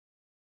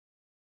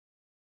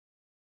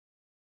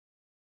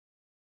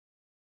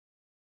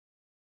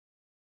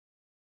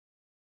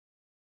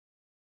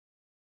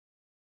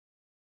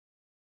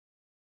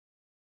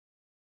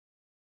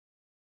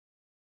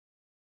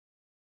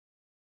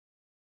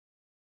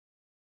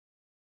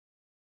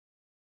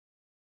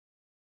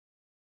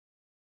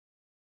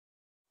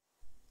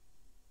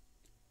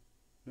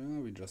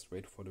We just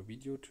wait for the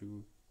video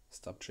to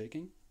stop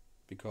shaking,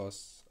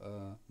 because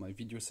my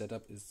video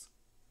setup is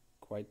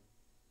quite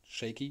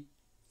shaky.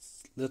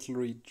 It's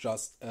literally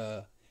just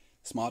a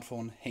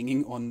smartphone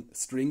hanging on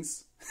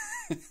strings.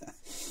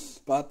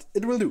 But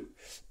it will do.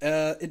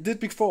 It did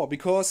before,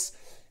 because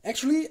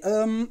actually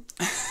I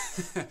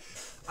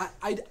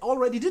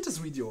already did this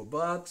video,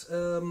 but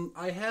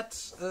I had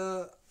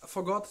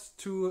forgot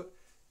to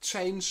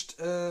change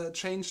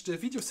the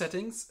video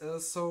settings,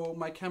 so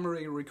my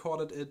camera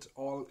recorded it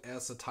all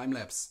as a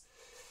time-lapse.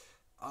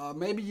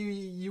 Maybe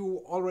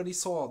you already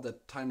saw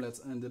that time-lapse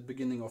in the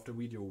beginning of the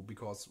video,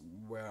 because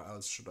where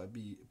else should I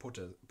be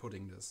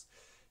putting this?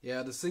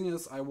 Yeah, the thing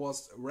is, I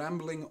was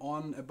rambling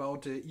on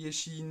about the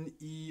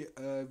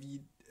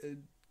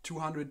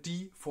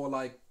EV200D for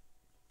like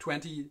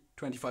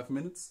 20-25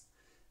 minutes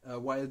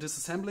while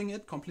disassembling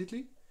it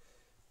completely.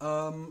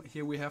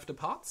 Here we have the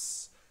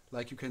parts,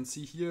 like you can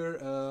see here,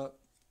 the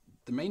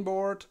main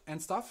board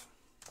and stuff,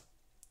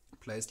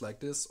 placed like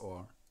this,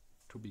 or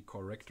to be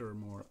correcter,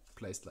 more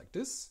placed like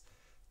this.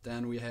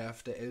 Then we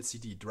have the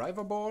LCD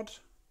driver board.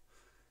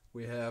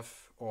 We have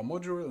our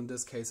module, in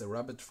this case a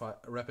rapid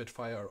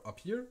fire up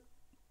here,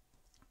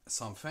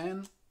 some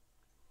fan,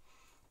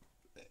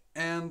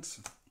 and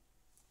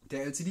the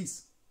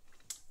LCDs.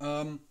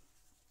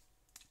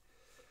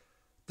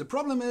 The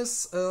problem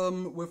is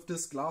with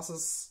these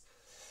glasses,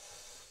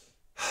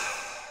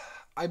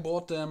 I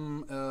bought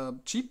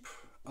them cheap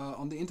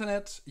on the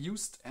internet,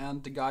 used,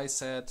 and the guy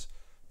said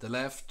the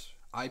left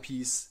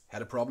eyepiece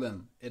had a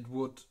problem. It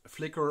would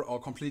flicker or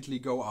completely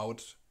go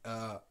out.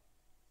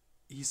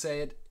 He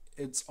said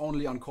it's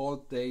only on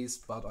cold days,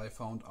 but I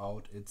found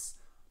out it's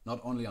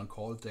not only on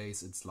cold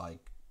days, it's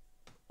like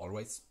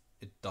always.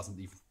 It doesn't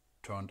even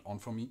turn on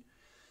for me.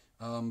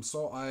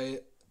 So I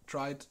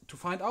tried to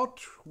find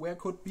out where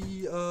could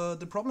be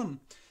the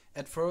problem.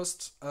 At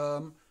first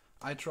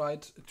I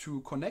tried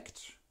to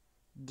connect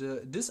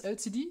this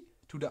LCD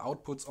to the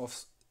outputs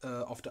of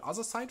the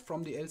other side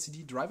from the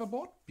LCD driver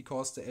board,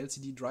 because the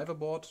LCD driver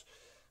board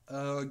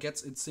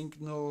gets its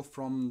signal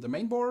from the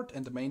main board,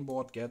 and the main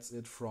board gets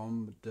it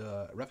from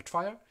the rapid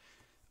fire.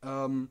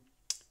 I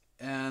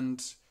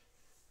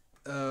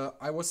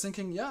was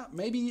thinking, yeah,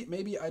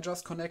 maybe I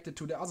just connect it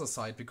to the other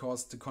side,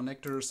 because the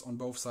connectors on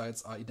both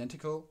sides are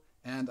identical.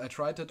 And I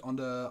tried it on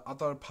the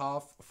other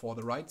path for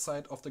the right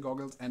side of the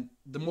goggles, and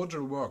the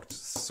module worked.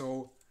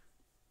 So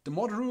the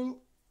module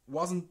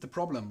wasn't the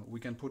problem. We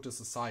can put this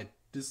aside.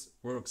 This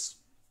works.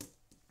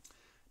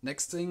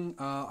 Next thing,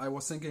 I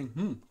was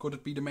thinking, could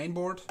it be the main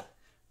board?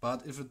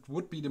 But if it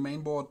would be the main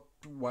board,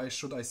 why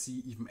should I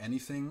see even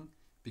anything?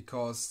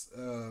 Because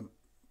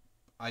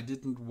I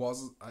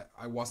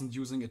wasn't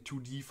using a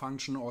 2D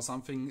function or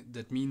something.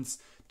 That means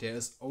there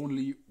is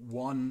only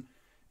one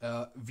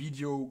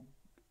video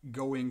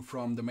going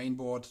from the main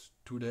board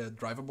to the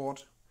driver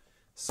board.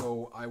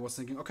 So I was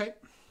thinking, okay,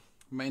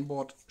 main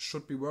board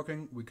should be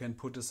working. We can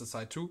put this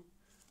aside too.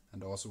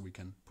 And also we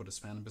can put this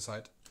fan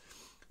beside.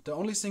 The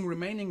only thing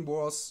remaining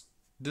was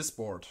this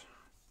board,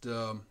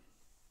 the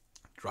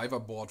driver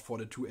board for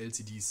the two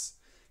LCDs.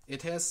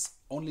 It has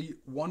only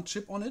one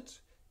chip on it.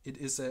 It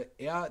is a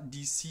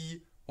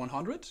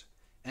RDC100,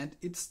 and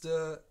it's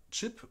the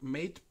chip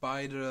made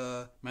by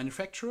the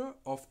manufacturer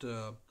of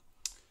the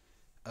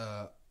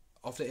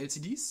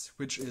LCDs,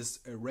 which is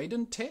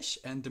Raiden Tech,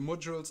 and the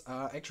modules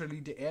are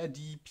actually the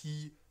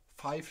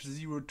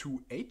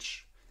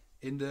RDP502H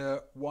in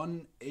the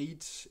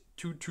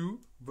 1822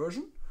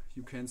 version.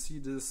 You can see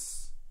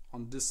this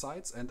on this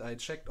site, and I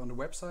checked on the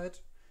website.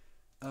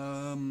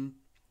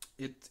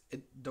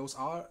 Those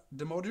are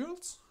the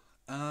modules,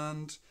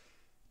 and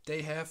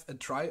they have a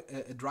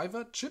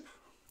driver chip,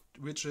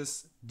 which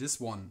is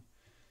this one.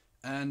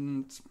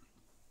 And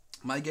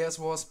my guess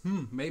was,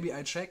 maybe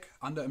I check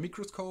under a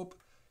microscope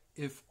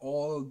if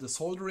all the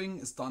soldering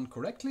is done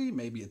correctly.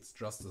 Maybe it's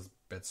just a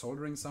bad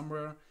soldering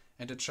somewhere.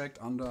 And I checked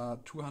under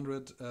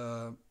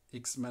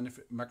 200x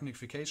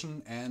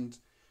magnification, and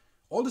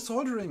all the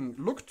soldering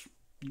looked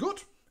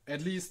good.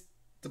 At least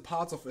the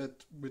parts of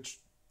it which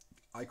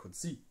I could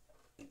see.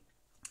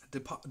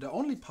 The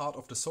only part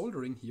of the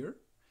soldering here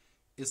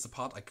is the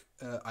part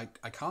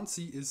I can't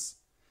see, is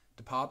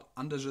the part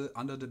under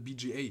the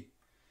BGA.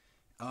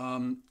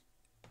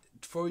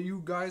 For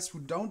you guys who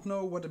don't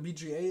know what a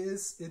BGA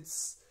is,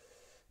 it's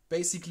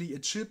basically a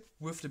chip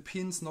with the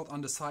pins not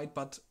on the side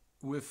but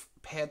with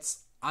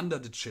pads under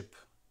the chip.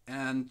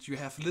 And you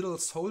have little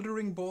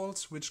soldering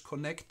balls which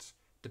connect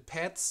the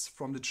pads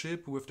from the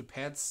chip with the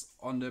pads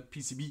on the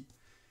PCB.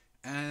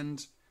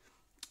 And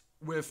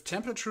with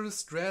temperature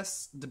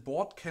stress, the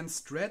board can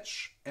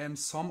stretch and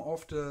some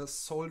of the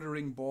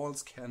soldering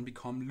balls can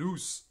become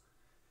loose.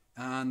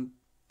 And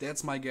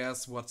that's my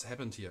guess what's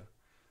happened here.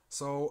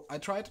 So I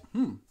tried,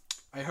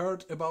 I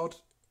heard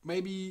about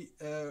maybe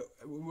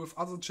with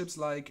other chips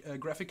like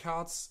graphic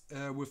cards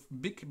with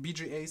big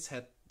BGAs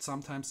had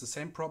sometimes the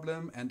same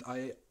problem, and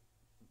I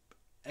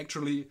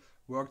actually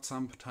worked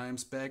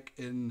sometimes back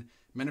in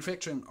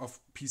manufacturing of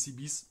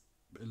PCBs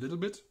a little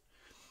bit.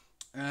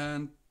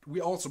 And we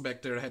also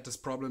back there had this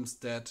problems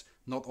that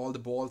not all the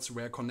balls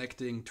were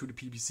connecting to the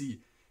PVC.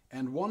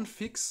 And one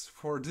fix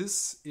for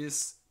this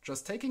is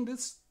just taking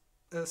this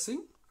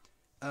thing,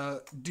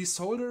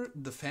 desolder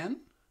the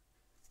fan,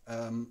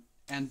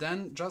 and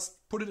then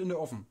just put it in the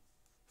oven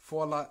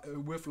for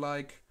with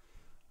like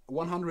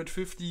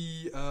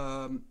 150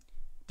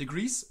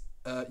 degrees,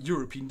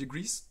 European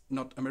degrees,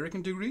 not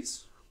American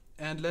degrees,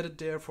 and let it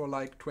there for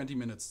like 20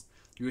 minutes.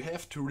 You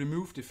have to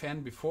remove the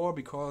fan before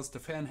because the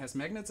fan has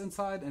magnets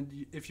inside,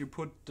 and if you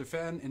put the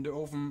fan in the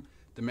oven,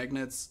 the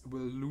magnets will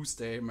lose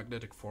their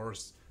magnetic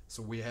force.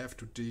 So we have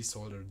to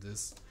desolder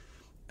this.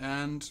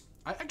 And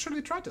I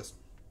actually tried this.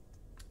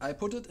 I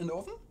put it in the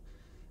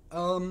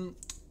oven,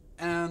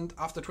 and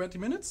after 20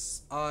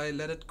 minutes I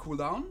let it cool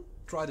down,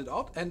 tried it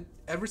out, and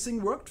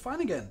everything worked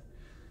fine again.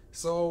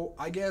 So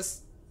I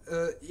guess,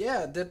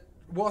 yeah, that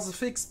was a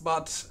fix,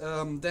 but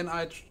then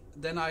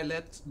I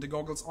let the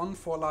goggles on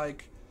for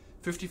like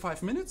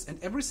 55 minutes and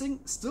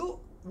everything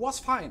still was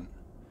fine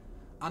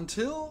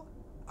until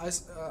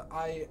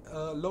I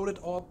loaded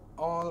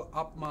all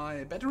up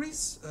my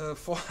batteries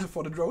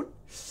for the drone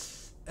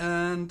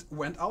and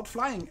went out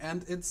flying,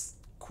 and it's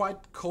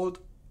quite cold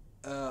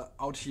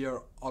out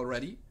here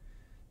already,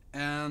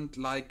 and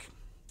like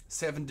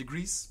 7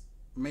 degrees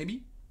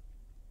maybe.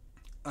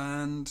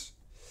 And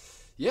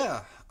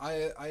yeah,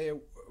 I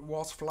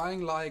was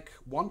flying like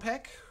one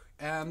pack,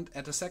 and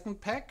at the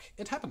second pack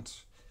it happened.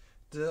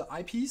 The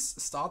eyepiece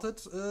started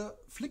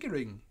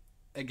flickering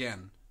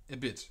again a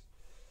bit.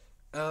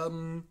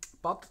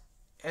 But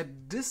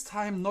at this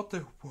time not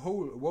the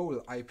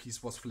whole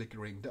eyepiece was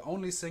flickering. The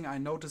only thing I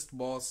noticed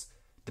was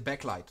the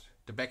backlight.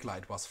 The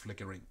backlight was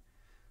flickering.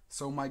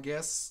 So my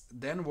guess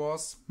then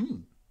was,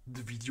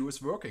 the video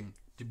is working.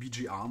 The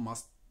BGR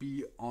must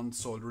be on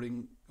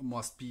soldering,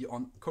 must be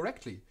on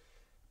correctly.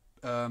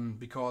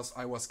 Because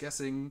I was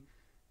guessing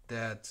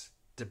that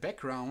the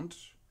background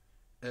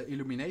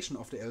illumination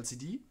of the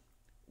LCD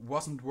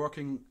wasn't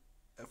working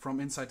from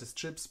inside the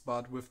chips,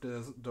 but with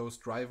those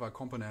driver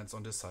components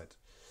on this side.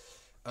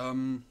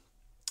 I'm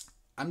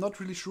not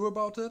really sure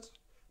about it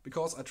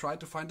because I tried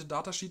to find the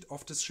datasheet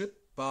of this chip,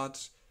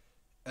 but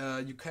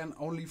you can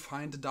only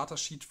find the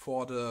datasheet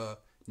for the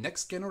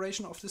next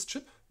generation of this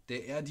chip,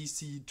 the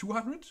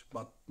RDC200,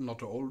 but not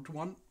the old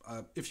one.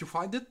 If you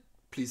find it,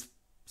 please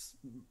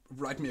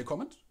write me a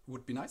comment,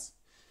 would be nice.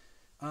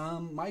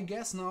 My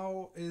guess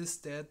now is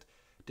that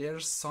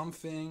there's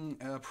something,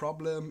 a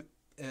problem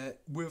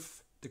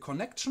with the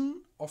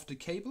connection of the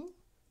cable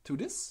to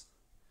this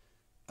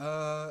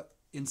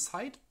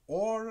inside,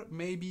 or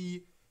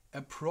maybe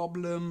a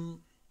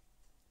problem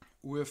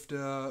with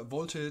the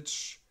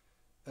voltage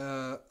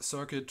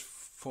circuit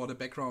for the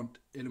background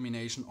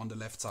illumination on the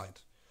left side.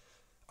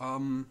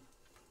 I'm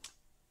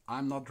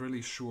not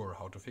really sure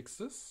how to fix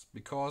this,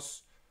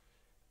 because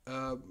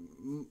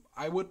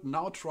I would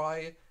now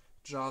try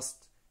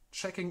just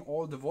checking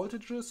all the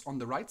voltages on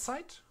the right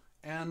side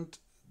and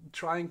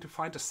trying to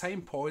find the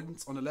same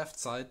points on the left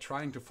side,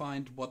 trying to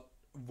find what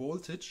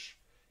voltage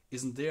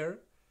isn't there.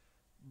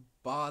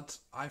 But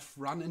I've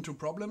run into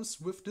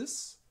problems with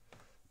this,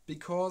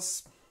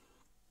 because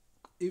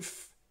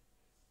if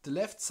the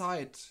left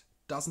side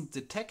doesn't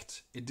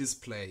detect a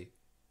display,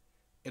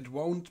 it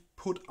won't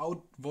put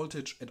out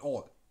voltage at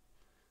all.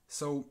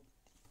 So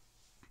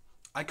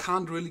I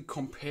can't really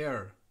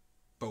compare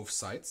both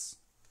sides.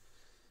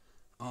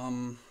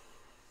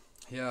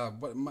 Yeah,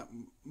 but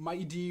my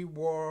idea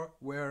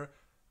where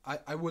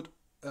I would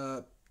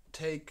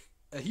take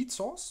a heat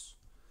source,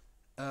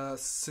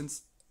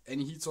 since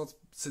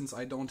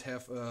I don't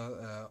have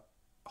a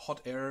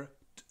hot air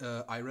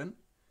iron,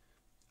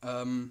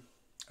 a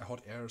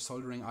hot air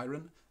soldering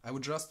iron. I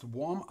would just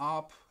warm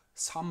up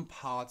some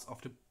parts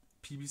of the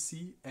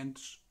PVC and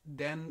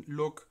then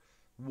look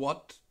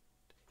what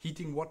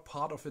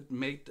part of it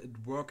made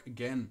it work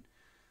again.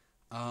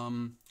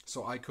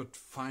 So I could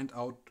find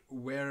out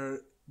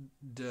where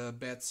the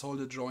bad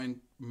solder joint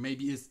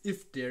maybe is,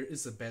 if there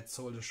is a bad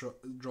solder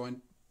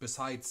joint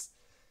besides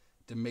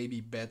the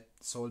maybe bad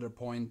solder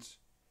point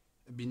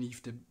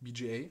beneath the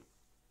BGA.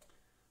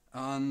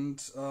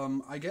 And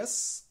I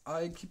guess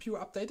I keep you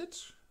updated.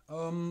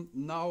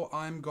 Now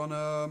I'm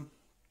gonna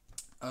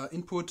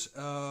input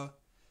a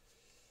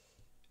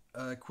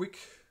quick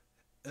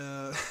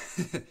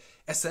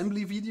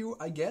assembly video,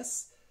 I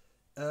guess.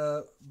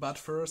 But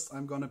first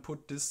I'm gonna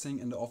put this thing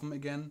in the oven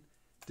again.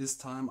 This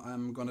time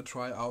I'm gonna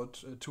try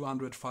out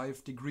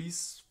 205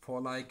 degrees for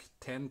like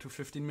 10 to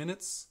 15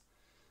 minutes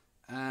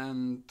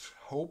and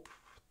hope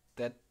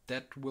that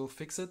that will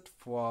fix it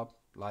for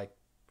like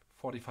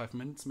 45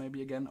 minutes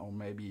maybe again, or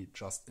maybe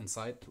just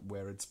inside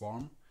where it's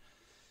warm.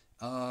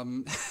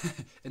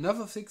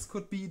 Another fix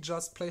could be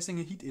just placing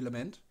a heat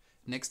element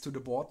next to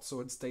the board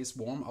so it stays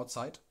warm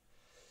outside.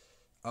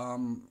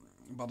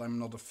 But I'm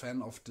not a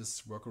fan of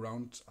this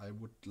workaround. I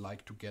would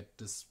like to get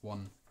this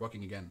one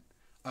working again.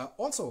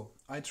 Also,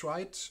 I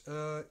tried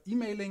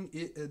emailing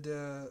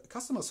the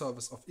customer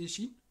service of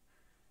Eachine,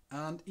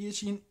 and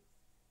Eachine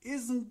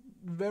isn't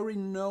very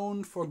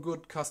known for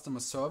good customer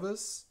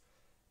service,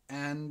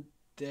 and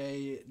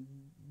they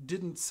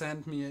didn't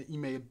send me an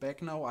email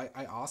back now.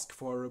 I asked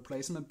for a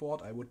replacement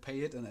board. I would pay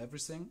it and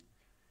everything,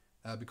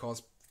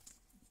 because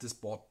this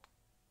board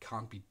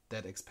can't be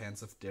that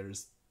expensive. There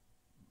is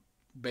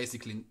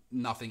basically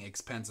nothing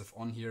expensive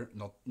on here,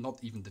 not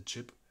even the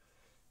chip.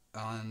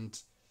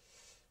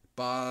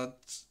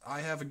 But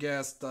I have a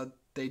guess that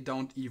they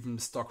don't even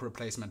stock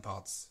replacement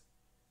parts.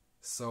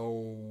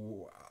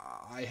 So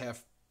I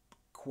have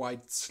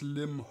quite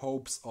slim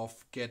hopes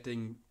of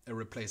getting a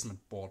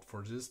replacement board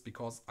for this,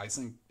 because I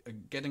think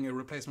getting a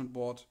replacement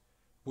board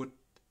would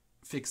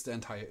fix the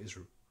entire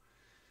issue.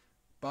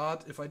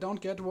 But if I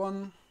don't get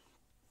one,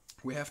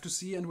 we have to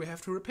see and we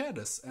have to repair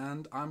this.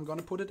 And I'm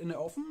gonna put it in the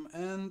oven,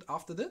 and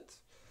after that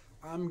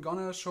I'm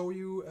gonna show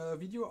you a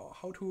video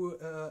how to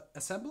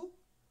assemble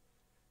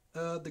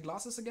the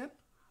glasses again.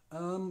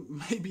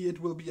 Maybe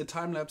it will be a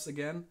time lapse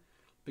again,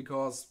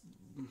 because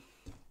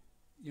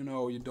you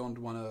know, you don't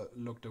want to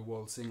look the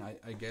whole thing.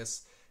 I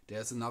guess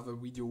there's another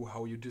video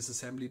how you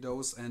disassembly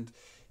those, and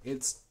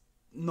it's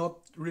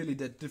not really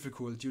that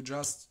difficult. You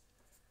just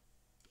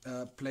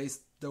place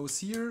those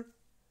here,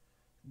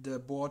 the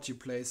board you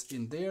place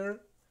in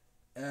there,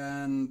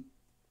 and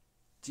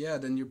yeah,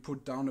 then you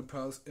put down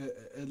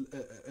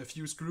a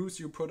few screws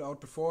you put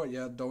out before.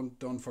 Yeah,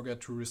 don't forget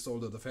to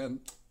resolder the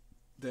fan.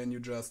 Then you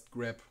just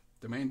grab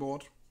the main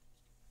board,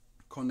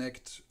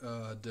 connect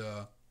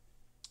the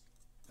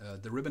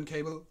ribbon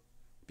cable.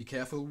 Be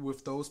careful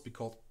with those,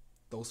 because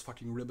those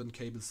fucking ribbon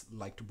cables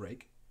like to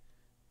break.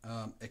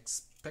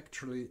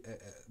 Especially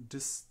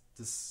this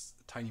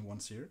tiny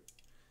ones here.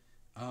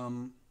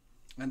 And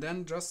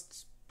then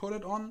just put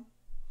it on,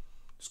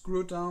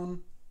 screw it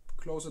down,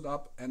 close it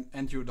up,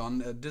 and you're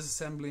done.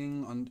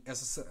 Disassembling and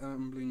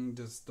assembling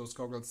those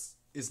goggles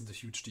isn't a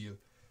huge deal.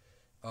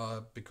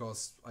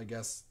 Because I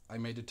guess I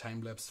made a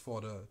time lapse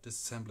for the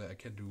disassembly. I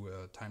can do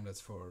a time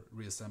lapse for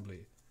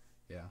reassembly.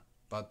 Yeah,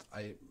 but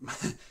I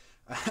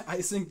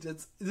I think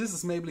that this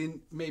is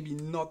maybe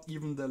not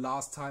even the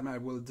last time I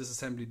will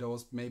disassembly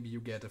those. Maybe you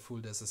get a full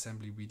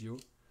disassembly video,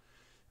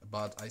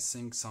 but I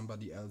think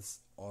somebody else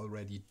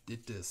already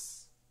did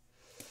this.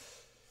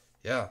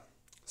 Yeah,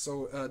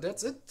 so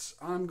that's it.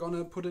 I'm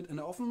gonna put it in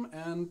the oven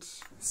and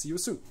see you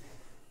soon.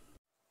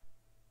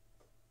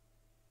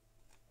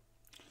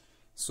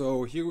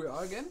 So here we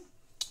are again.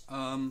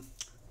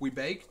 We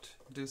baked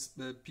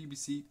the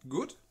PVC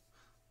good.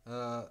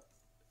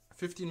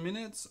 15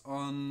 minutes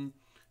on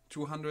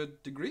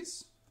 200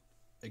 degrees.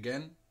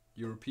 Again,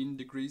 European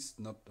degrees,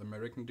 not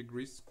American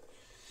degrees.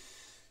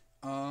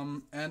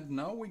 And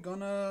now we're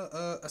gonna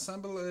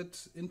assemble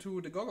it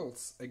into the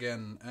goggles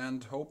again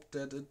and hope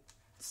that it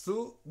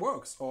still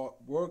works, or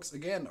works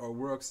again, or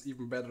works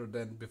even better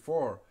than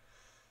before.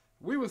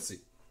 We will see.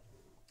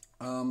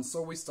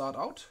 So we start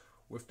out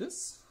with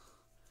this.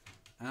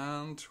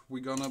 And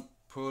we're gonna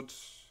put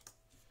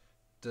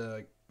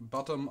the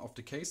bottom of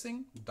the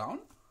casing down.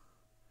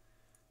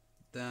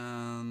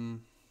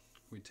 Then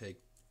we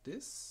take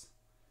this,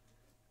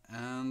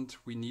 and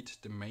we need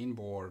the main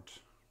board.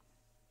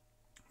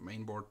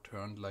 Main board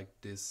turned like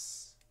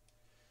this.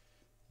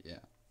 Yeah.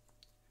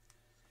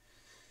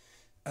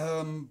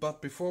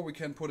 But before we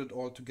can put it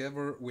all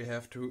together, we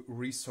have to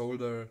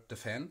resolder the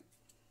fan.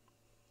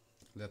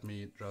 Let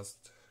me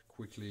just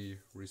quickly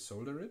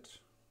resolder it.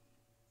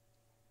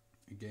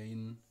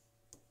 Again,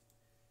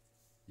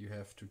 you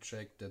have to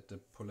check that the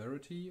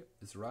polarity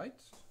is right.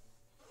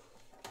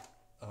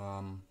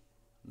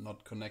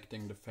 Not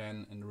connecting the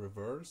fan in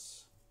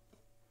reverse,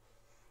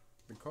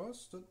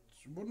 because that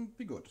wouldn't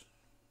be good.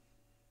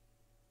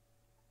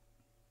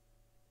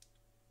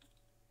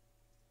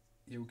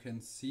 You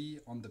can see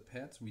on the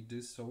pads we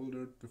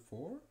desoldered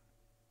before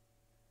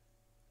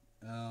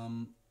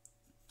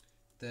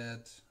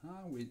that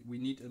we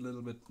need a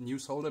little bit new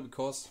solder,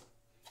 because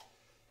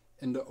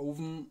in the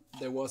oven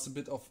there was a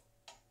bit of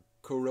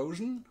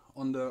corrosion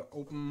on the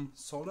open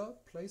solder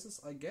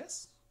places, I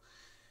guess.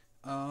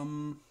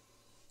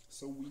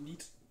 So we need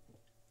to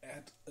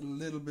add a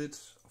little bit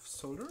of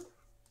solder.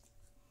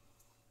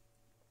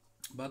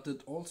 But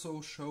it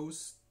also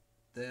shows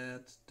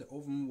that the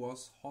oven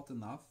was hot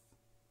enough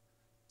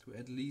to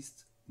at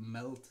least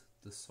melt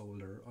the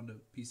solder on the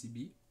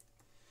PCB,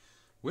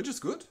 which is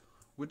good,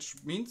 which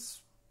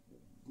means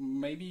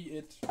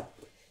maybe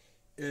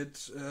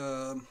it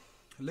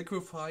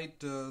liquefied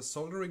the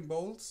soldering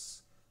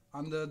bolts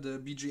under the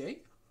BGA,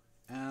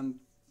 and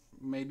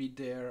maybe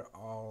they're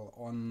all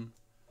on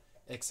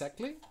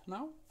exactly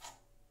now.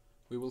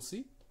 We will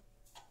see.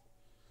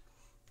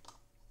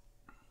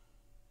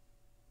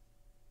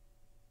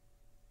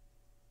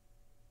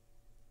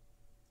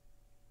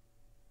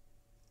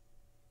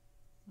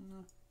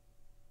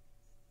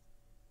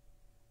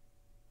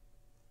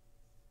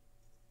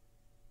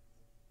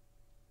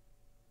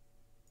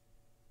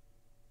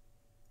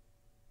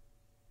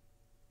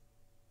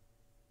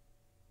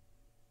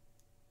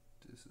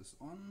 This is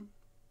on,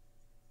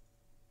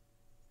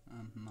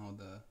 and now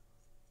the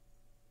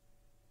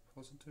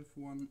positive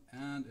one,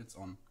 and it's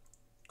on.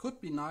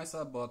 Could be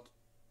nicer, but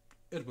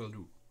it will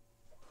do.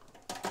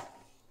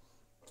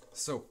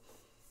 So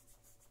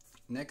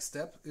Next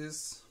step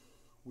is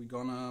we're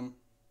gonna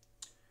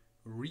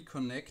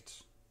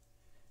reconnect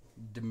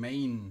the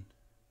main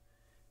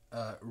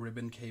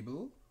ribbon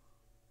cable,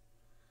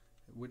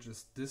 which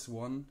is this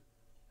one,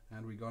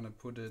 and we're gonna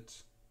put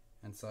it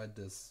inside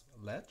this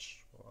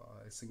latch, or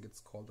I think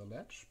it's called a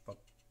latch, but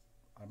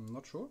I'm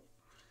not sure.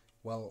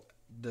 Well,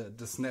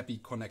 the snappy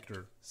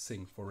connector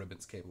thing for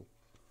ribbons cable.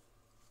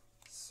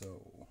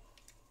 So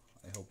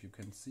I hope you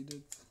can see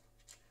it,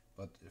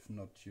 but if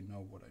not, you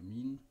know what I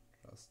mean.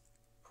 Just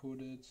put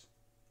it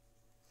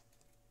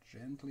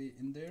gently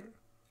in there,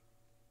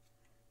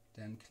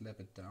 then clamp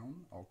it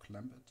down or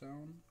clamp it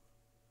down.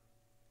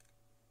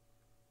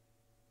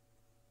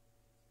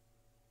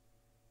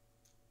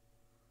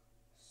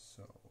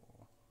 So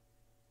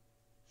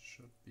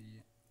should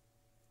be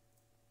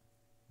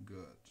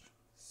good.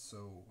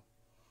 So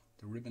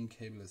the ribbon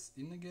cable is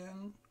in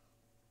again.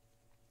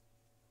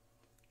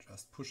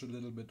 Just push a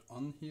little bit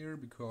on here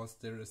because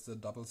there is a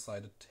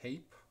double-sided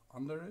tape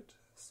under it,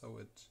 so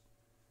it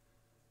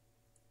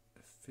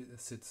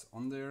sits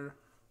on there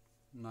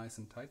nice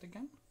and tight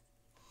again.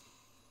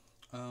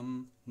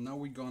 Now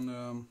we're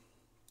gonna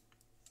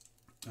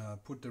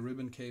put the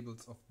ribbon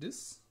cables of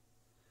this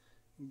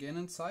again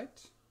inside,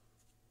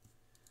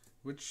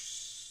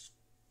 which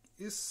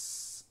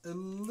is a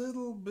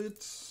little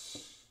bit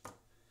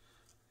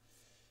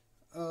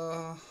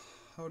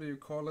how do you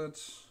call it,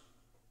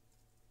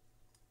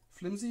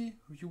 flimsy,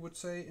 you would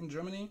say in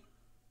Germany,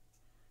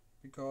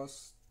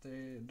 because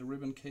the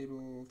ribbon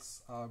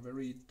cables are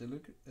very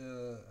delicate,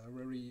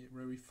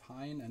 very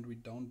fine, and we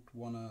don't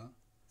wanna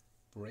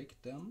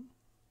break them.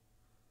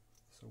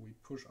 So we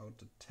push out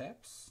the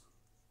tabs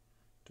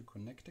to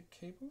connect the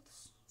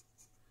cables,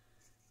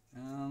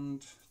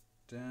 and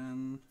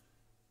then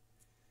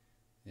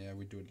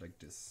we do it like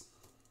this.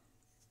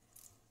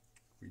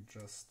 We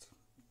just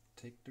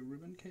take the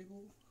ribbon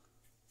cable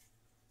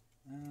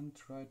and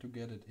try to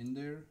get it in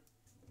there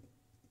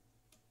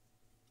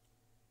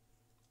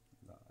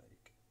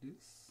like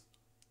this.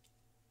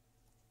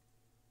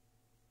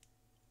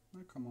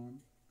 Oh, come on.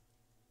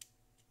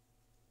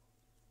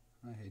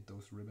 I hate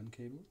those ribbon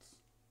cables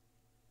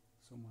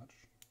so much,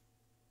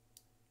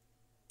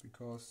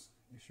 because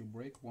if you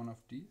break one of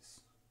these,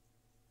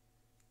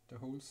 the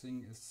whole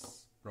thing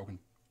is broken,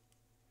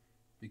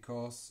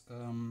 because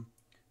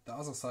the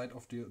other side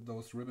of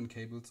those ribbon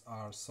cables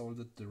are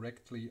soldered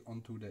directly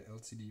onto the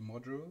LCD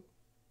module,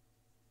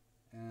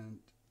 and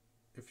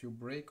if you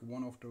break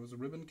one of those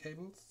ribbon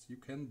cables, you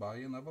can buy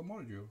another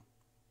module,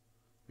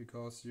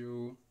 because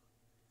you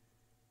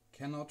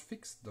cannot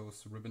fix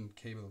those ribbon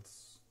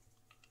cables.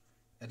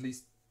 At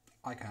least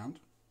I can't.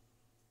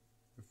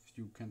 If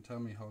you can tell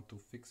me how to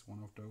fix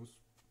one of those,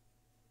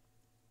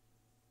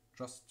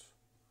 just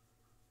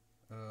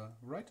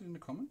write it in the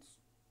comments.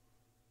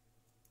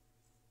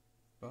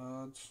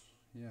 But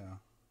yeah,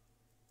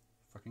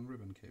 fucking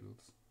ribbon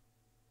cables.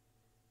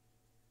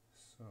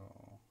 So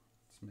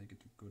let's make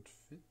it a good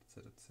fit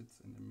so that it sits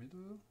in the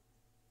middle,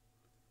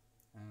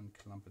 and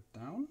clamp it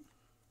down.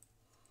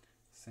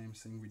 Same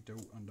thing we do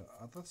on the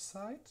other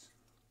side.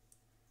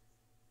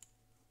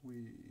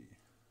 We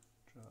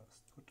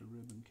just put the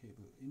ribbon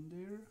cable in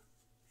there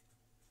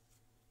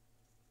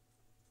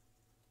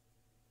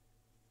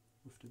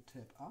with the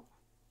tab up,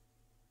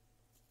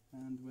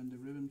 and when the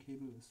ribbon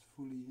cable is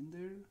fully in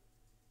there,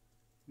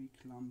 we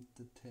clamp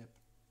the tab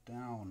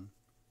down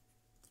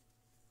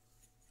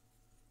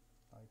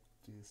like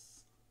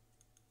this,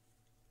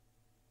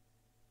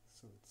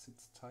 so it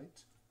sits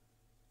tight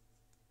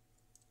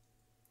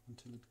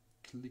until it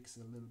clicks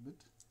a little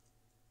bit.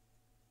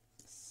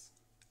 Yes.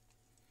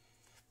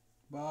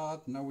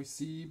 But now we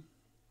see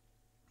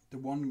the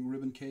one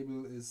ribbon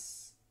cable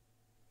is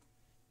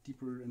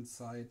deeper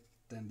inside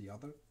than the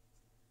other,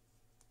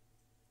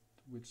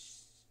 which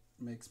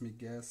makes me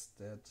guess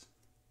that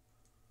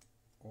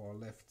our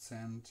left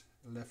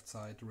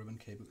side ribbon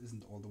cable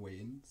isn't all the way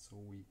in, so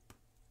we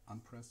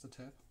unpress the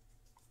tab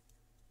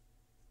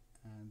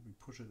and we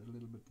push it a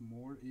little bit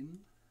more in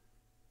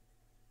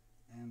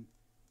and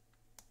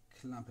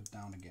clamp it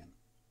down again.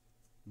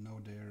 Now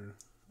they're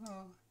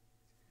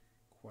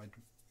quite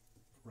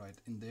right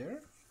in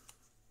there.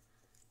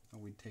 Now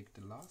we take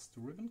the last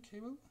ribbon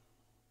cable.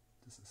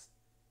 This is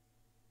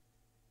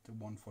the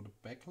one for the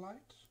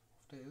backlight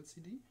of the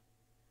LCD,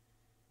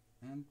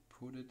 and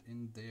put it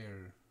in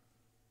there.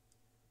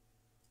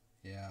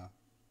 Yeah.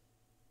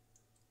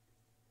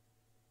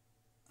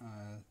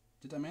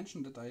 Did I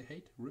mention that I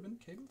hate ribbon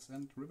cables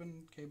and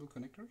ribbon cable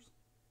connectors?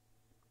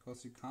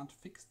 Because you can't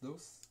fix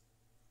those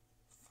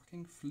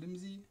fucking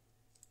flimsy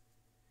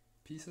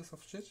pieces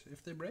of shit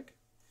if they break.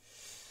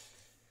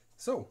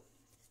 So,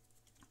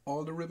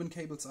 all the ribbon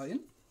cables are in.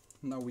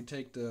 Now we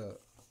take the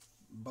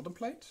bottom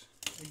plate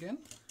again,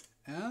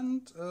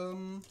 and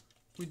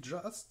we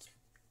just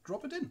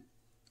drop it in.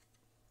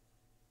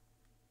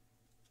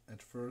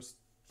 At first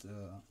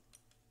the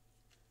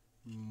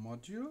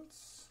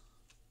modules,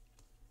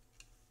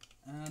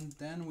 and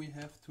then we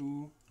have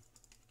to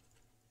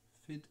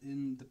fit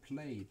in the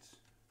plate,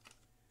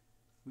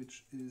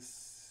 which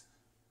is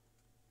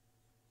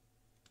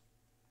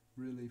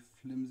really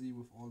flimsy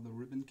with all the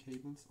ribbon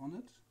cables on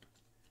it.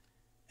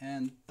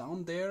 And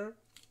down there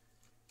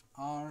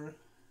are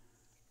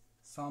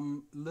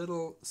some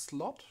little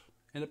slot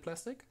in the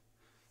plastic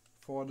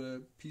for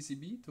the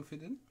PCB to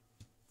fit in.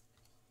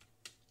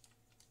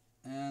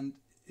 And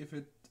if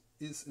it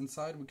is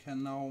inside, we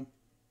can now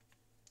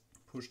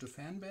push the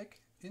fan back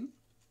in.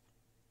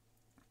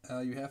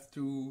 You have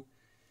to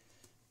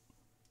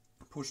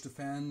push the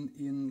fan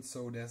in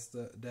so that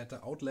the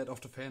outlet of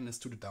the fan is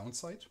to the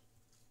downside.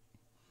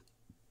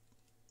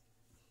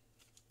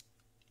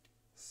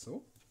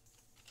 So,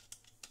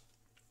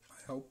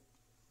 I hope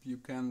you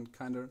can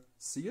kind of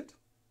see it.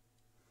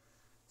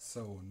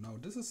 So now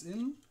this is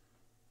in.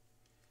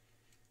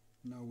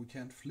 Now we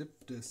can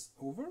flip this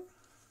over,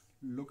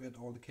 look at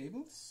all the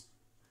cables,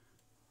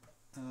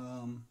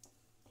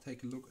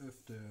 take a look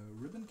if the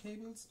ribbon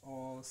cables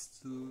are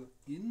still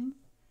in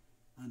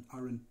and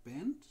aren't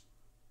bent.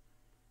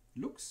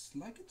 Looks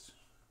like it.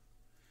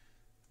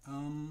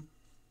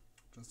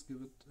 Just give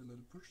it a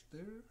little push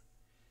there.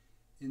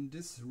 In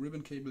this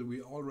ribbon cable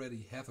we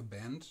already have a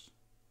bend,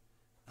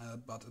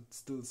 but it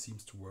still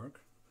seems to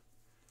work.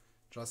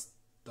 Just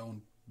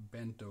don't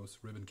bend those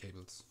ribbon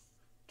cables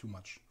too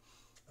much.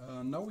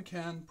 Now we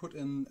can put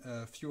in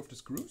a few of the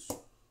screws.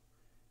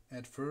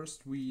 At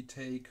first we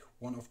take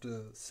one of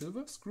the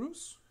silver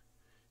screws.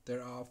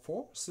 There are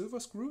 4 silver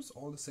screws,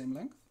 all the same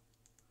length.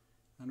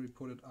 And we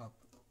put it up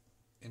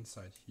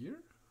inside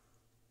here.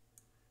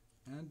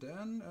 And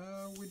then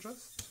we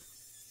just...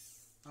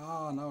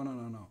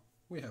 no.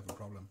 We have a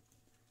problem.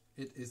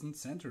 It isn't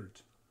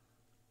centered.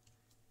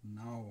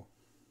 Now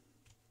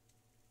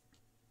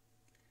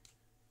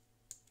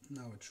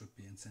it should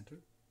be in center.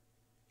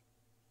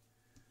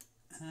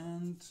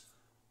 And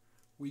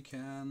we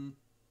can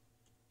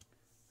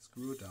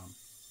screw it down.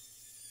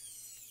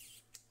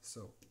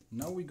 So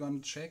now we're gonna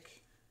check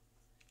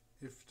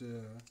if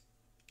the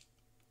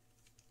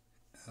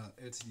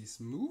LCDs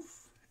move,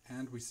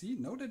 and we see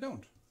no, they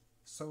don't.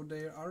 So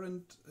they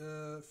aren't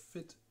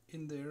fit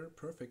in there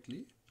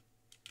perfectly.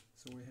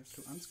 So we have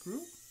to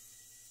unscrew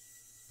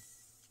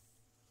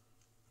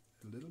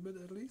a little bit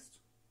at least,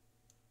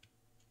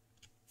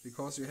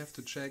 because you have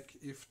to check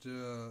if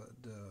the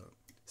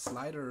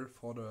slider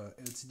for the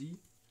LCD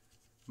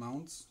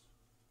mounts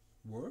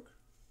work.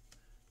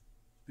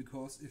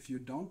 Because if you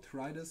don't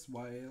try this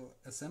while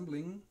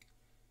assembling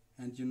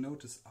and you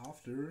notice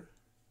after,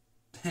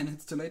 then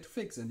it's too late to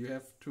fix and you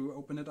have to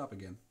open it up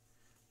again.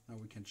 Now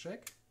we can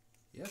check.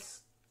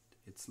 Yes,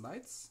 it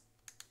slides.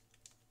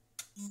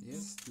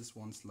 Yes, this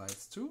one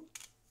slides too.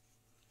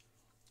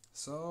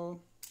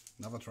 So,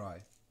 another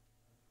try.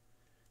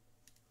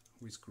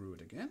 We screw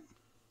it again.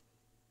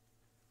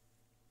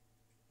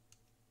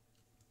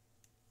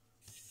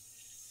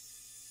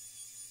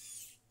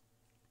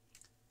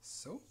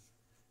 So,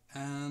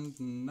 and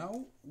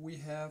now we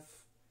have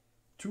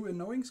 2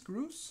 annoying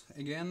screws,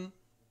 again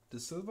the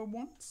silver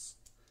ones,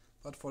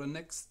 but for the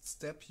next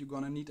step you're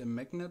gonna need a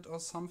magnet or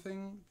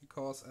something,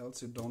 because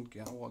else you don't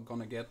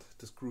gonna get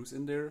the screws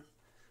in there.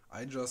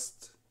 I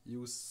just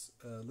use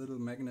a little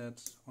magnet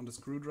on the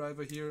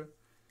screwdriver here,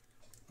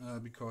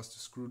 because the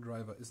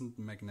screwdriver isn't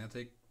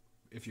magnetic.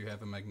 If you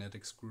have a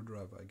magnetic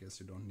screwdriver, I guess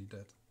you don't need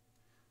that.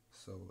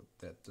 So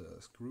that the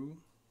screw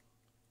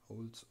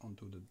holds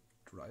onto the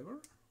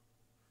driver,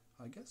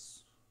 I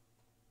guess.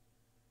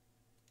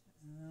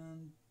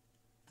 And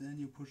then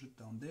you push it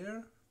down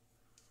there,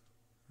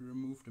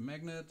 remove the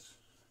magnet,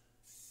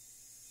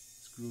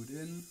 screw it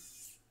in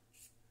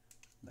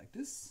like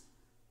this,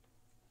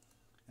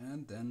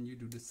 and then you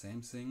do the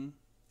same thing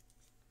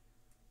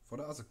for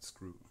the other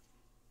screw.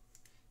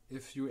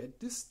 If you at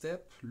this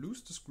step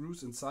lose the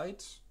screws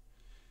inside,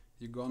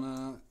 you're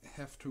gonna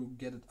have to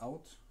get it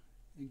out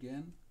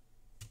again,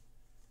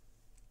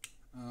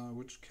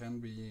 which can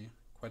be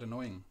quite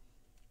annoying.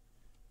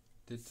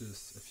 Did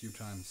this a few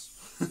times.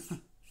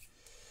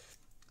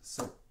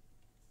 So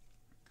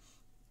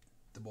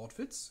the board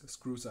fits,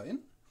 screws are in.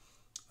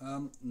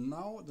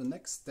 Now the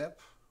next step,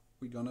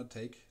 we're gonna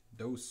take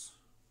those.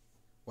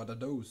 What are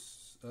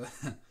those?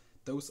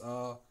 Those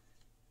are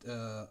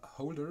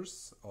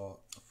holders or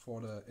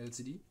for the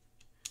LCD.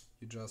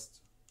 You just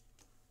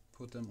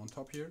put them on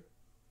top here,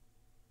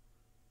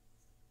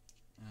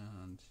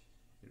 and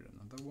here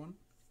another one.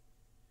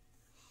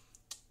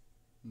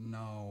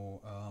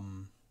 Now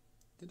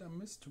did I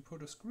miss to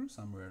put a screw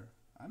somewhere?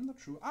 I'm not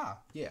sure. Ah,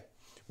 yeah,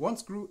 one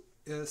screw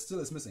still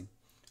is missing.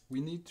 We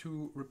need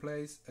to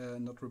replace,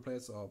 not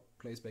replace, or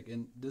place back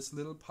in this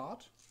little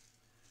part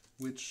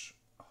which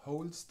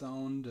holds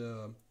down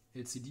the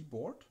LCD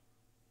board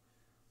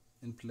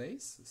in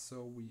place.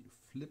 So we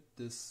flip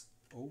this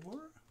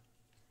over,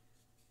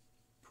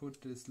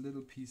 put this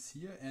little piece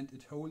here, and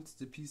it holds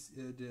the piece,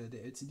 the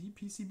LCD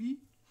PCB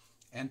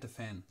and the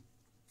fan.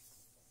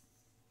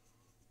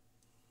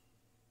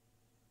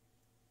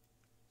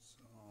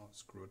 So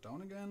screw it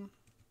down again.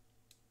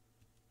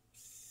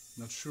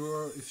 Not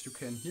sure if you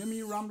can hear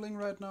me rumbling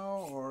right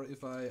now, or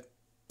if I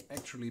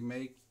actually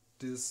make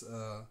this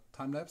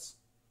time lapse.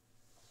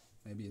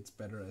 Maybe it's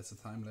better as a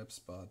time lapse,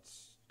 but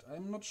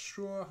I'm not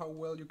sure how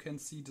well you can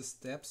see the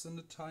steps in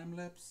the time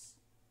lapse.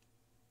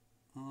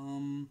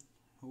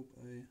 Hope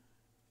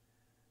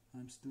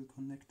I'm still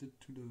connected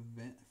to the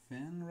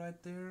fan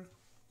right there.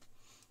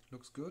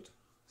 Looks good.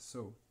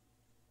 So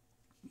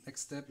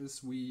next step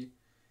is we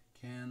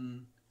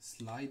can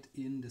slide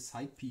in the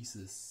side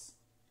pieces.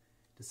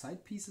 The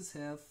side pieces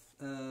have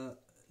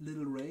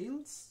little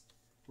rails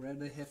where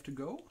they have to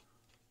go,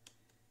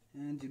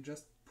 and you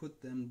just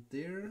put them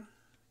there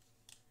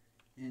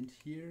and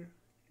here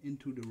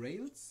into the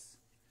rails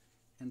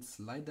and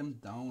slide them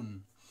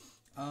down.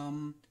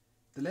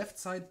 The left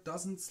side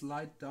doesn't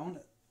slide down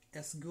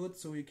as good,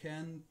 so you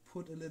can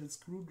put a little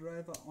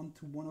screwdriver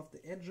onto one of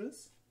the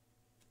edges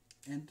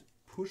and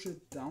push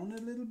it down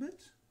a little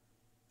bit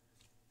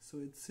so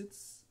it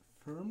sits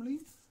firmly.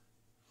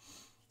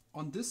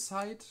 On this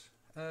side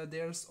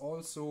there's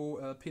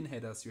also pin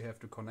headers you have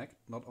to connect,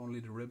 not only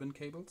the ribbon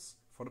cables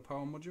for the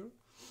power module.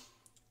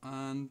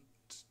 And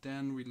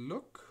then we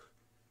look.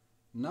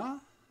 Nah,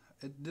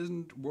 it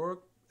didn't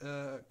work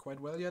quite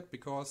well yet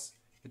because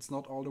it's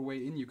not all the way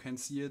in. You can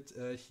see it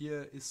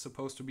here is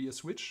supposed to be a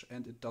switch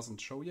and it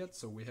doesn't show yet,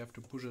 so we have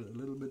to push it a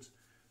little bit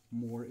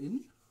more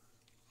in.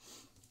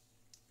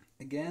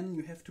 Again,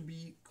 you have to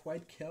be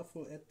quite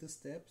careful at this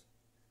step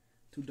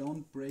to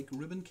don't break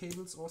ribbon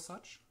cables or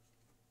such.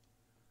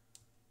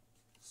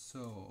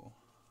 So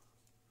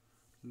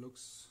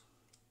looks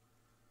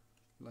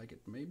like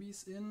it maybe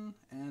is in,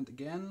 and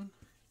again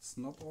it's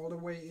not all the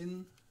way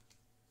in.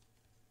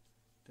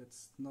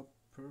 That's not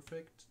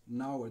perfect.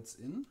 Now it's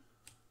in.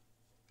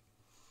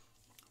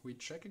 We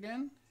check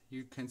again.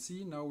 You can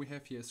see now we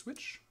have here a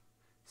switch,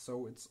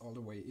 so it's all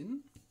the way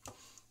in.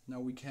 Now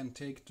we can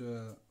take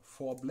the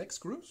 4 black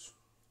screws,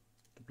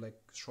 the black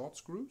short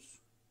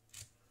screws,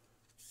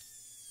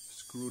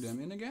 screw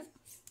them in again,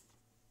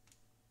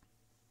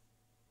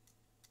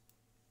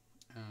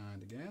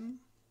 and again,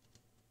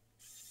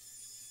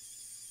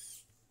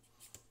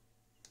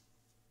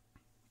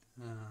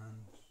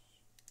 and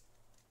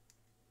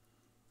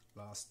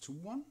last 2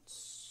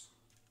 ones.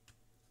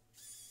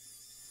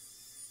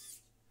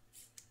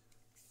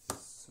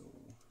 So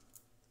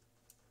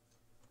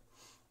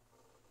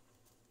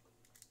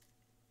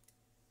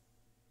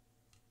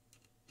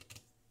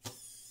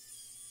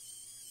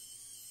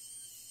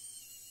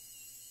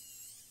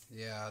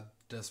yeah,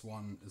 this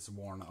one is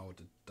worn out.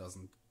 It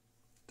doesn't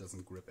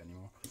grip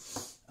anymore.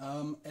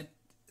 At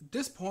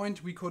this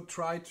point we could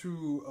try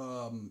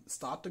to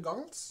start the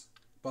goggles,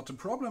 but the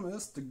problem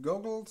is the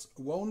goggles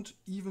won't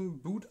even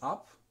boot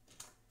up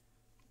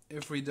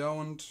if we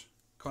don't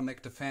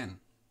connect the fan.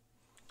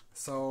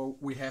 So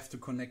we have to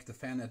connect the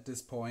fan at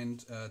this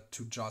point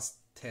to just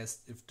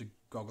test if the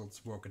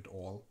goggles work at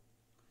all.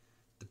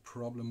 The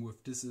problem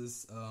with this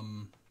is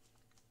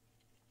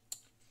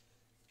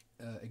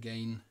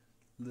again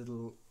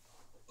little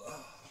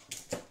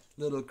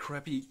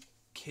crappy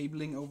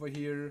cabling over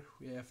here.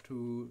 We have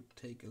to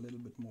take a little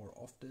bit more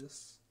off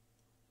this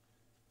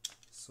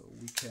so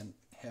we can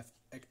have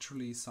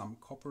actually some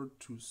copper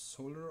to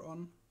solder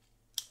on.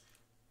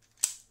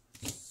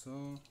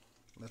 So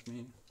let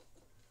me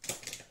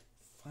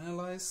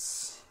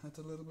finalize it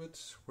a little bit.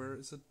 Where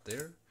is it?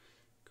 There,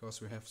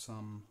 because we have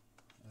some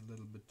a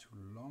little bit too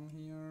long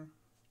here.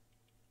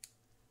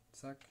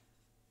 Zack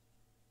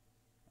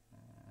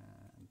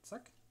and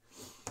zack.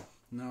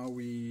 Now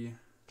we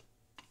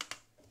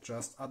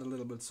just add a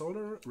little bit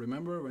solder.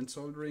 Remember, when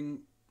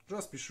soldering,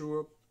 just be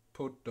sure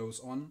put those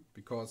on,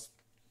 because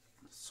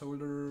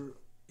solder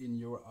in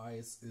your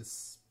eyes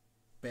is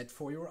bad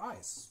for your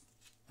eyes.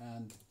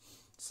 And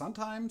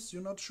sometimes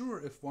you're not sure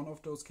if one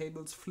of those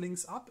cables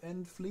flings up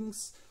and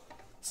flings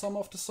some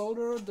of the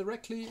solder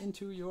directly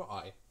into your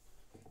eye.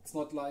 It's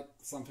not like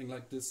something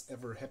like this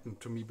ever happened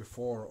to me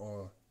before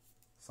or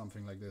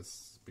something like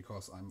this,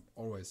 because I'm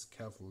always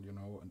careful, you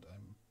know, and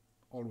I'm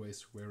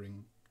always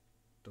wearing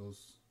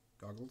those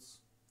goggles.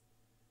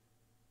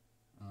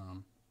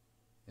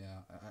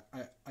 Yeah,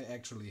 I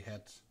actually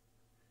had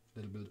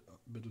a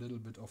little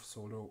bit of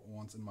solder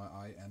once in my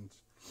eye, and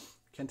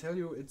can tell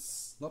you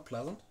it's not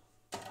pleasant.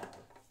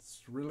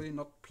 It's really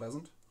not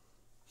pleasant.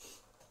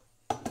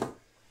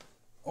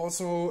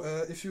 Also,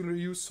 if you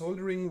use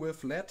soldering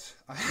with lead,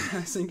 I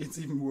think it's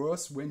even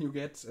worse when you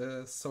get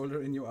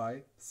solder in your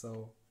eye,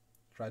 so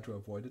try to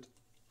avoid it.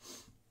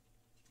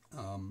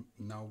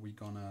 Now we're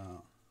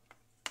gonna...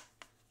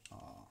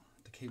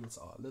 the cables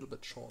are a little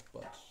bit short,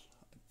 but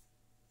I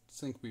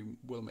think we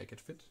will make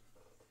it fit.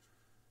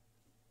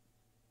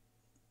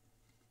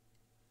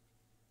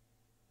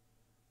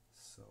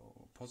 So,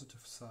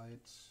 positive side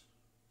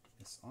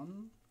is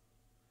on.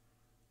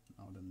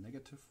 Now the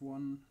negative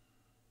one.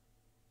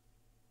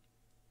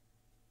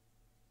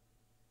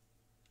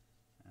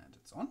 And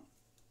it's on.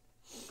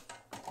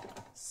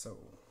 So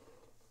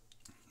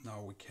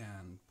now we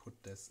can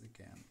put this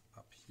again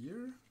up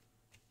here.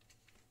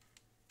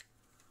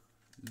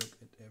 Look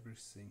at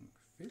everything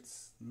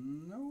fits.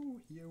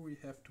 No, here we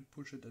have to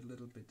push it a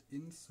little bit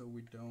in so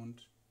we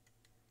don't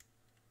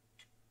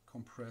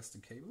compress the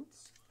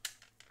cables.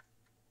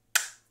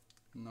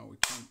 Now we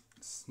can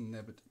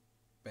snap it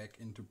back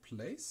into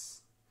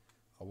place.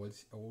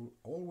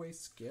 Always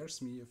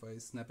scares me if I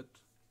snap it,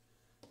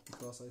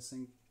 because I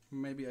think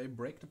maybe I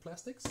break the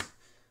plastics.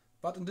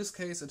 But in this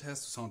case it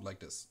has to sound like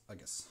this, I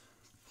guess.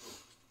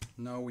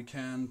 Now we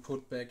can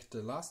put back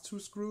the last two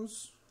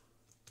screws,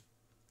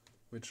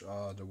 which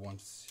are the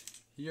ones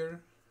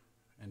here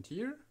and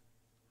here,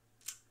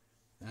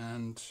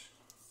 and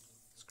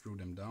screw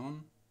them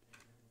down.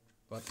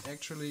 But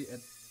actually at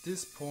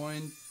this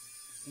point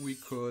we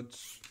could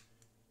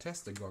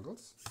test the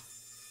goggles.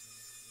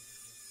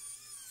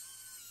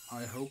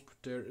 I hope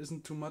there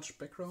isn't too much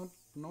background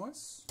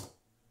noise,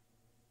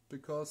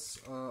 because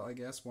I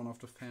guess one of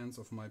the fans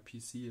of my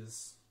PC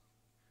is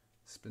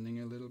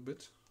spinning a little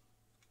bit.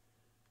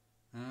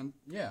 And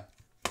yeah,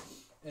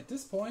 at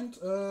this point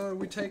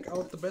we take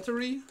out the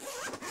battery.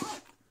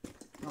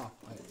 I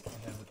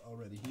have it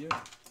already here.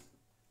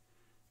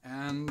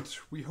 And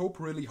we hope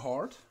really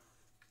hard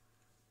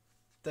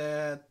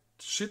that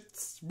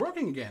shit's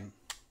working again.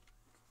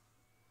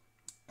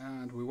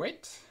 And we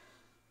wait.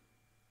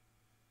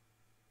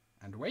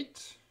 And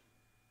wait.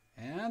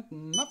 And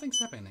nothing's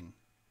happening.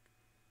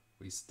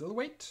 We still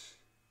wait.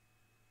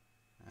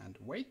 And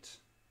wait.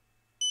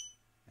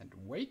 And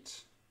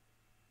wait.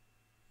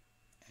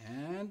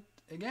 And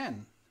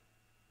again.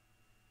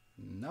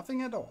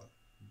 Nothing at all.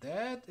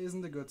 That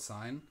isn't a good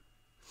sign.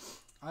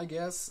 I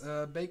guess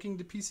baking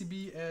the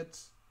PCB at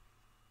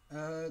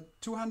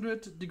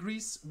 200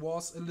 degrees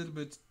was a little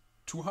bit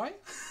too high.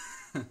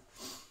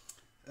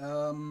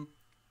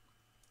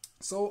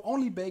 So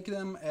only bake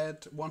them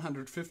at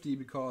 150,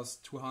 because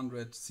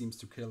 200 seems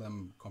to kill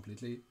them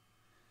completely.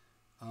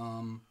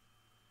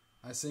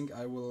 I think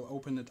I will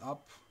open it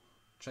up,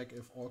 check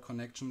if all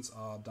connections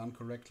are done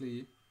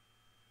correctly,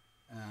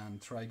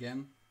 and try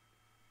again.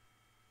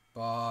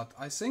 But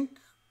I think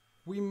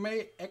we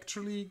may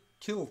actually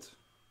killed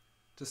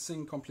this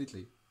thing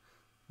completely,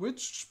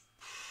 which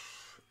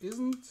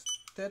isn't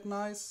that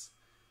nice.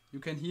 You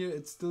can hear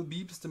it still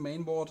beeps, the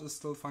mainboard is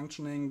still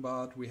functioning,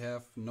 but we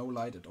have no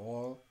light at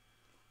all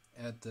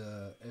at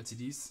the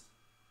LCDs,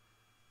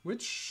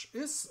 which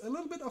is a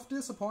little bit of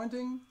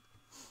disappointing,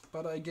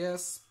 but I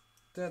guess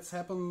that's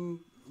happened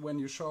when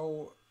you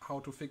show how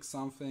to fix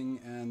something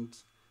and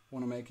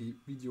want to make a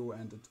video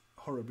and it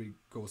horribly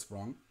goes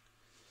wrong.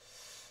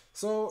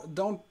 So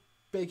don't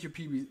bake your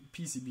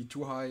PCB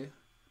too high.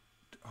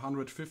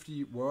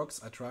 150 works,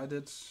 I tried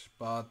it,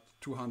 but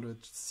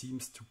 200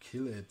 seems to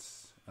kill it.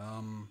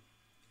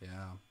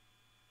 Yeah,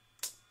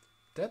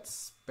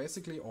 that's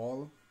basically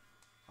all.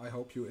 I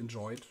hope you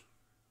enjoyed,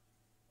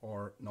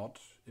 or not.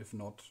 If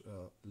not,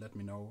 let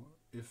me know.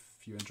 If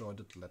you enjoyed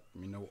it, let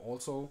me know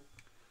also.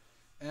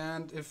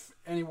 And if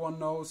anyone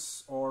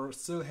knows or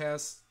still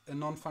has a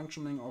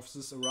non-functioning of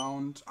this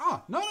around...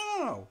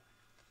 No!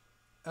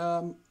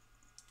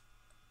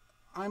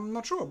 I'm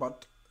not sure,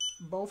 but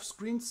both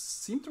screens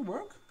seem to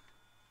work.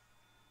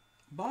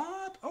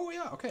 But, oh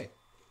yeah, okay.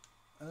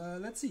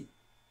 Let's see.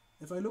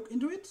 If I look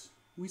into it,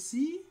 we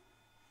see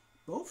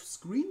both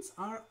screens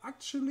are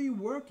actually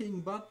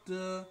working, but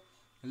the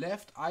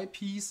left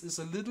eyepiece is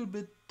a little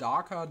bit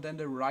darker than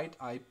the right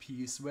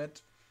eyepiece.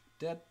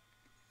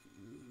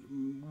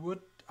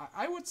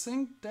 I would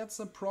think that's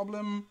a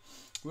problem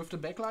with the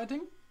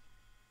backlighting.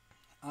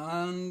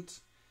 And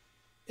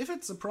if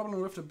it's a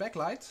problem with the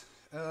backlight,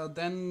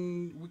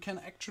 then we can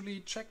actually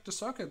check the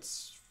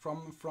circuits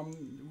from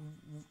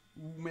who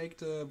make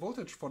the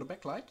voltage for the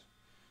backlight,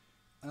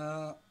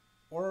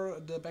 or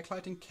the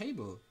backlighting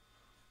cable,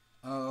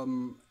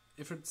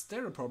 if it's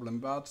there a problem.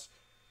 But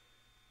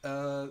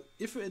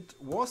if it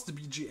was the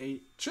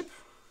BGA chip,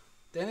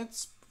 then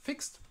it's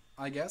fixed,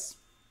 I guess.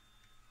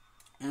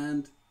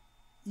 And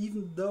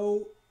even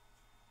though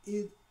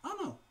it...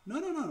 Oh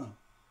no.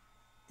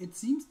 It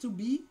seems to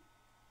be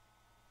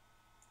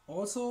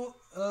also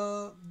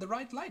the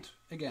right light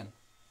again.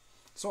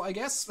 So I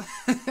guess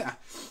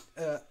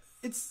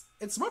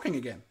it's working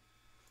again.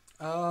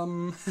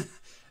 I'm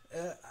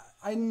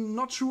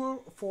not sure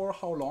for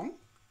how long,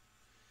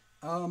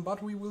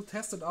 but we will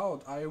test it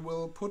out. I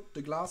will put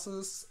the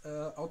glasses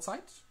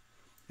outside.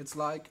 It's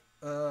like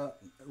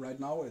right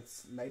now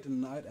it's late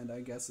in the night, and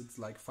I guess it's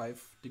like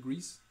 5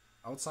 degrees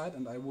outside,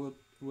 and I will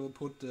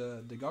put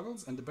the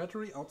goggles and the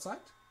battery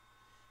outside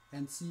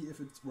and see if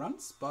it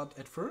runs. But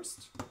at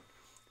first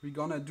we're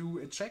gonna do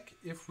a check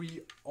if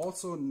we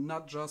also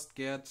not just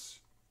get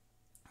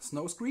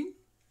snow screen,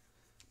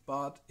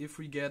 but if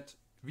we get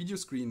video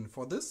screen.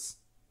 For this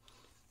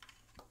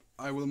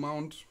I will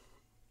mount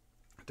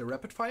the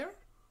rapid fire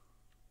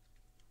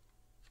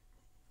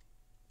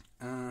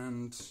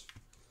and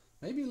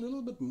maybe a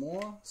little bit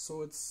more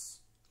so it's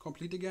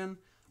complete again.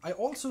 I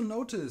also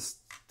noticed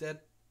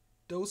that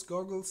those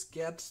goggles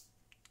get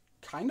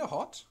kinda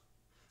hot.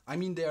 I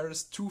mean,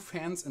 there's 2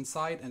 fans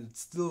inside, and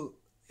it's still,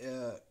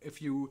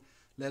 if you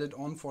let it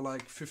on for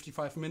like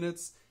 55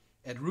 minutes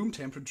at room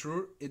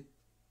temperature,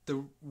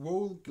 the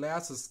whole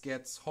glasses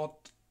gets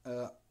hot.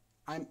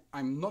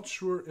 I'm not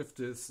sure if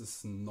this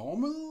is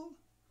normal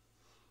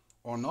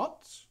or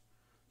not,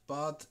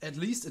 but at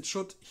least it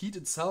should heat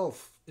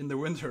itself in the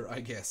winter, I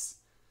guess.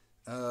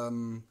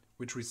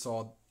 which we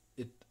saw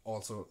it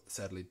also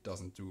sadly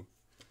doesn't do.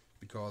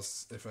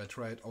 Because if I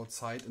try it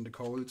outside in the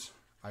cold,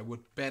 I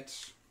would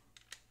bet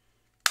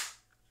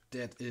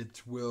that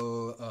it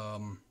will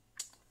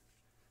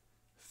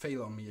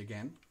fail on me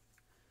again.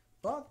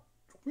 But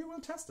we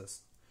will test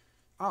this.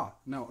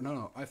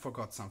 No, I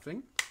forgot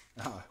something.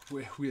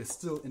 We are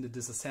still in the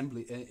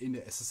disassembly, in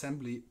the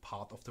assembly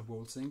part of the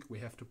wall sink. We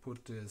have to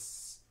put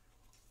this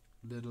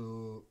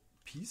little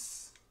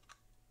piece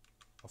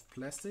of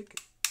plastic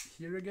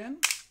here again.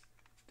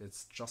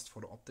 That's just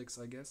for the optics,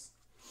 I guess.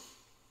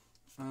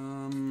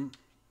 And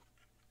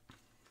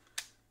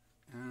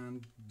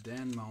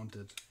then mount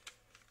it.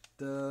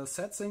 The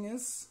sad thing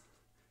is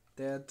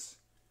that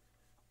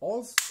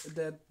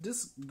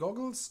this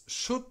goggles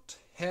should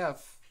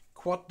have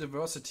quad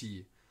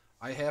diversity.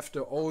 I have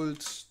the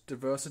old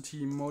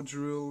diversity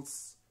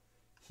modules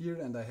here,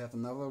 and I have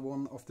another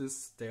one of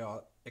this. They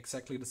are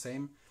exactly the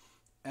same,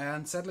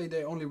 and sadly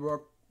they only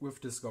work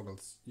with these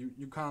goggles.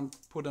 You can't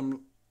put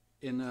them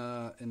in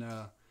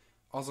a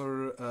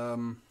other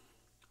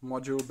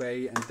module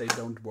bay, and they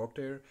don't work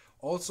there.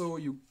 Also,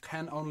 you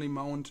can only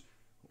mount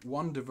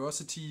one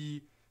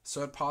diversity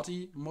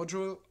third-party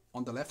module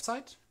on the left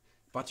side,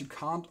 but you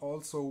can't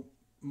also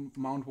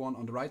mount one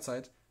on the right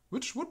side,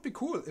 which would be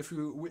cool if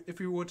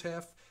you would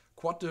have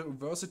quad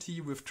diversity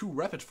with 2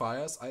 rapid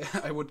fires.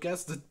 I would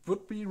guess that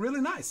would be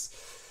really nice,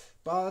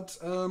 but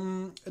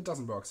it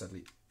doesn't work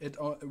sadly.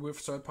 With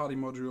third-party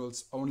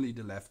modules only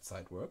the left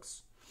side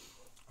works.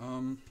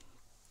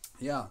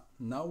 Yeah,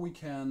 now we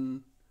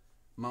can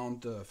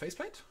mount the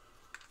faceplate.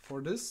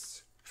 For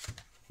this,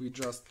 we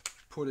just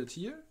put it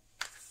here,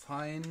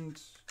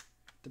 find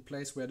the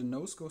place where the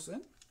nose goes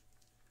in,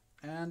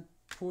 and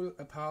pull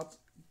apart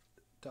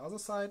the other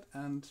side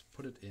and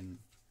put it in.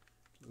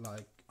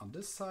 Like on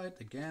this side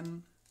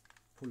again,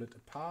 pull it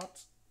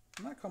apart.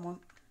 Nah, come on.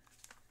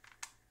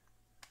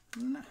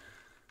 Nah.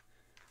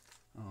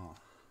 Oh.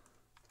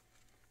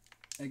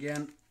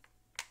 Again,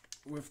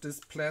 with this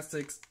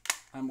plastics,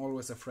 I'm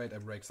always afraid I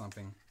break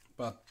something,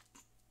 but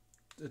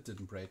it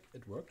didn't break,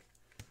 it worked.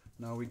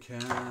 Now we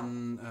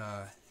can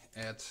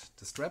add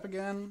the strap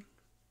again,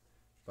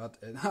 but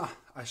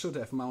I should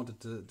have mounted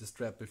the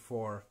strap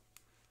before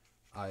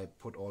I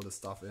put all the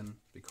stuff in,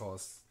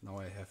 because now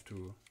I have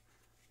to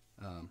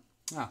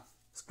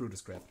screw the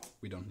strap.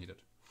 We don't need it.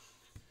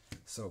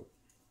 So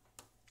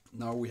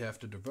now we have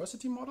the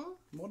diversity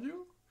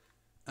module,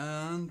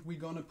 and we're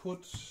gonna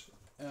put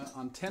an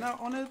antenna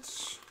on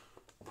it.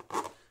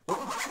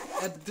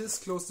 At this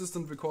close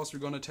distance, because we're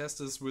gonna test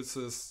this with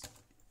this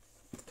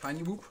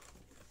tiny whoop.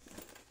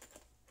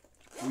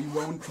 We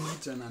won't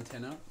need an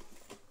antenna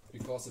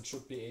because it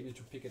should be able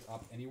to pick it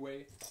up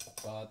anyway,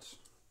 but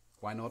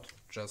why not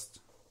just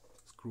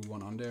screw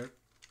one on there.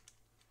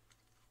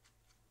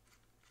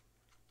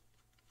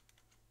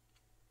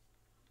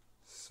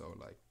 So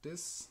like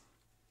this.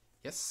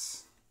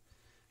 Yes.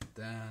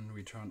 Then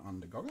we turn on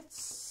the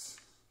goggles.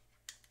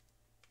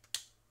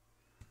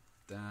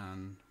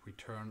 Then we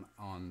turn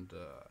on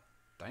the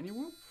tiny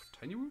whoop,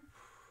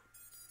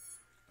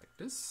 like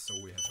this. So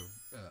we have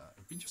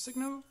a video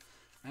signal.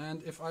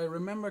 And if I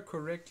remember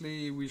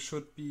correctly, we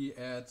should be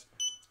at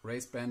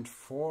race band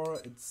 4.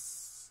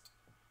 It's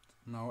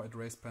now at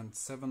race band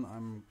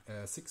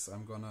 6.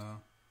 I'm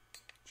gonna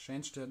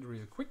change that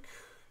real quick.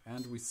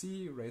 And we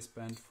see race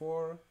band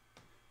 4.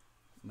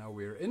 Now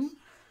we're in.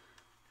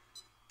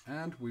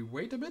 And we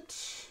wait a bit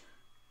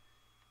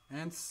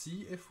and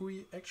see if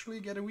we actually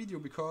get a video,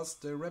 because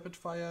the rapid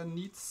fire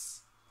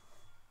needs...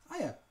 Ah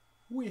yeah,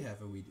 we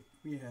have a video.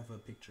 We have a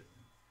picture.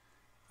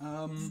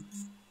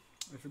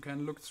 If you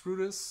can look through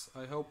this,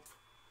 I hope...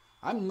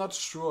 I'm not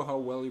sure how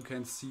well you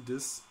can see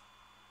this.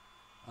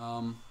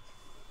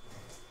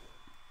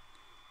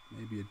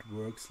 Maybe it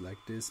works like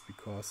this,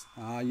 because...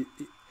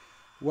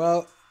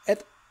 well,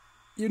 it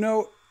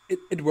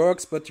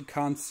works, but you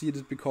can't see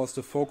it because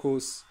the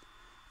focus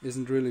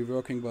isn't really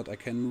working, but I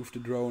can move the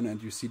drone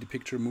and you see the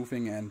picture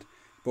moving and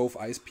both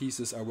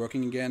eyepieces are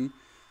working again.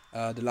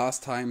 The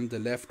last time the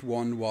left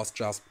one was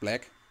just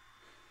black.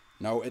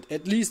 Now it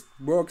at least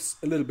works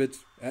a little bit,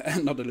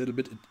 not a little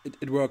bit,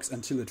 it works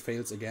until it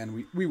fails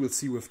again. We will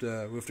see with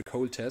the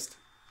cold test.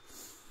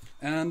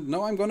 And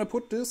now I'm gonna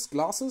put these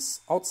glasses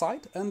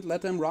outside and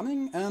let them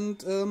running,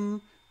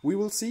 and we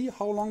will see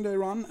how long they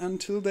run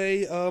until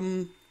they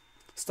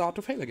start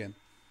to fail again.